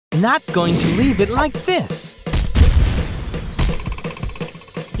Not going to leave it like this.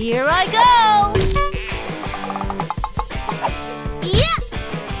 Here I go! Yeah!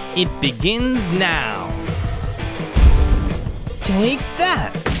 It begins now. Take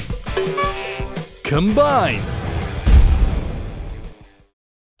that. Combine.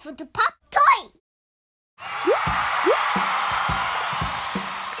 DuDuPopTOY!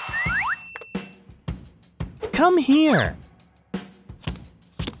 Come here.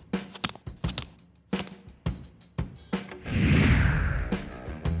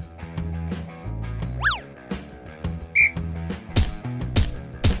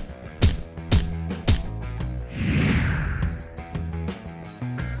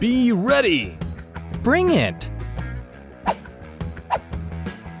 Be ready! Bring it.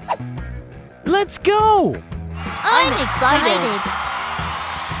 Let's go! I'm excited!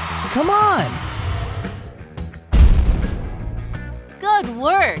 Come on! Good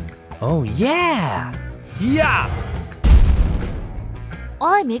work! Oh yeah! Yeah!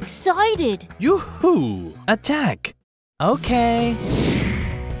 I'm excited! Yoo-hoo! Attack! Okay.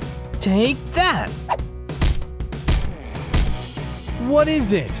 Take that! What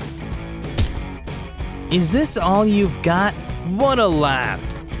is it? Is this all you've got? What a laugh!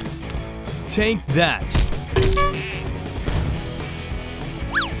 Take that!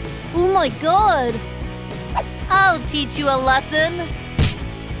 Oh my god! I'll teach you a lesson!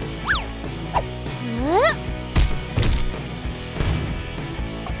 Huh?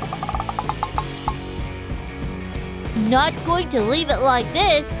 Not going to leave it like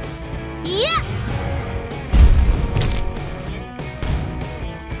this! Yeah!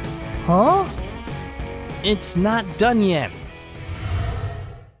 Huh? It's not done yet.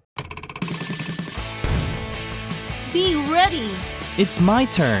 Be ready! It's my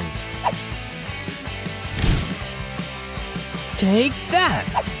turn. Take that!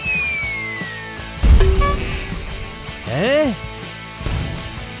 Eh?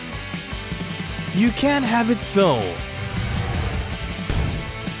 You can't have it so.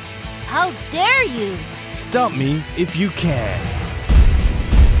 How dare you! Stop me if you can.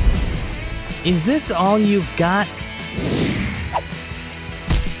 Is this all you've got?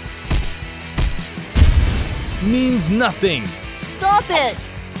 Means nothing. Stop it!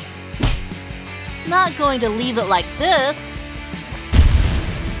 Not going to leave it like this.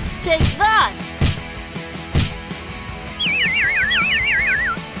 Take that!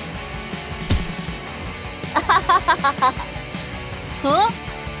 Huh?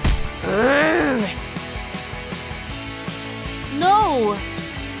 No!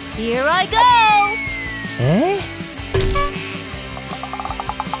 Here I go! Eh?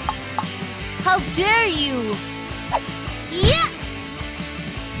 How dare you! Yeah!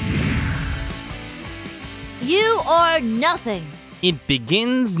 You are nothing! It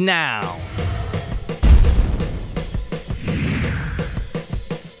begins now.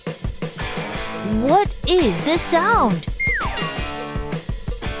 What is this sound?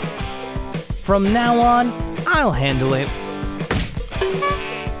 From now on, I'll handle it.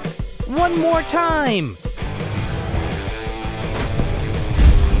 One more time!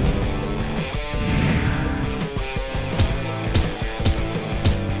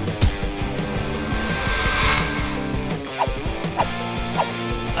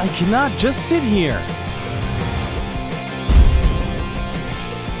 I cannot just sit here.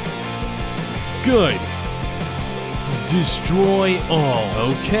 Good. Destroy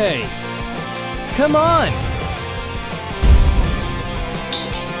all. Okay. Come on!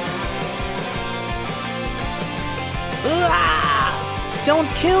 Ah! Don't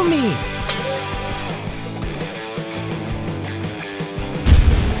kill me!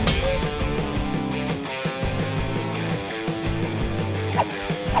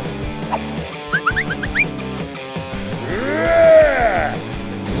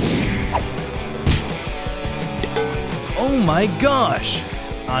 Oh my gosh!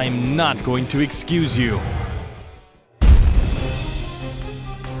 I'm not going to excuse you.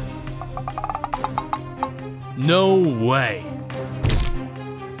 No way.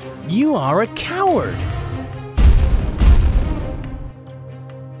 You are a coward!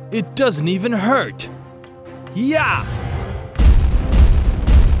 It doesn't even hurt. Yeah!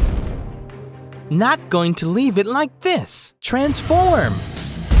 Not going to leave it like this. Transform!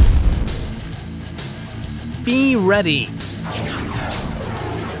 Be ready.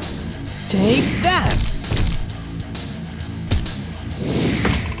 Take that!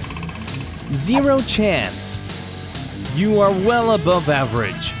 Zero chance. You are well above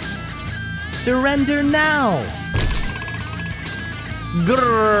average. Surrender now!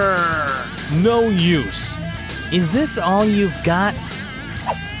 Grrr! No use. Is this all you've got?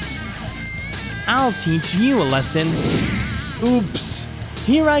 I'll teach you a lesson. Oops.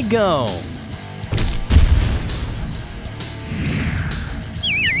 Here I go.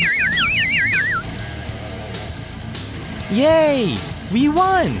 Yay! We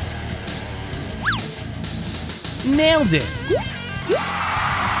won! Nailed it!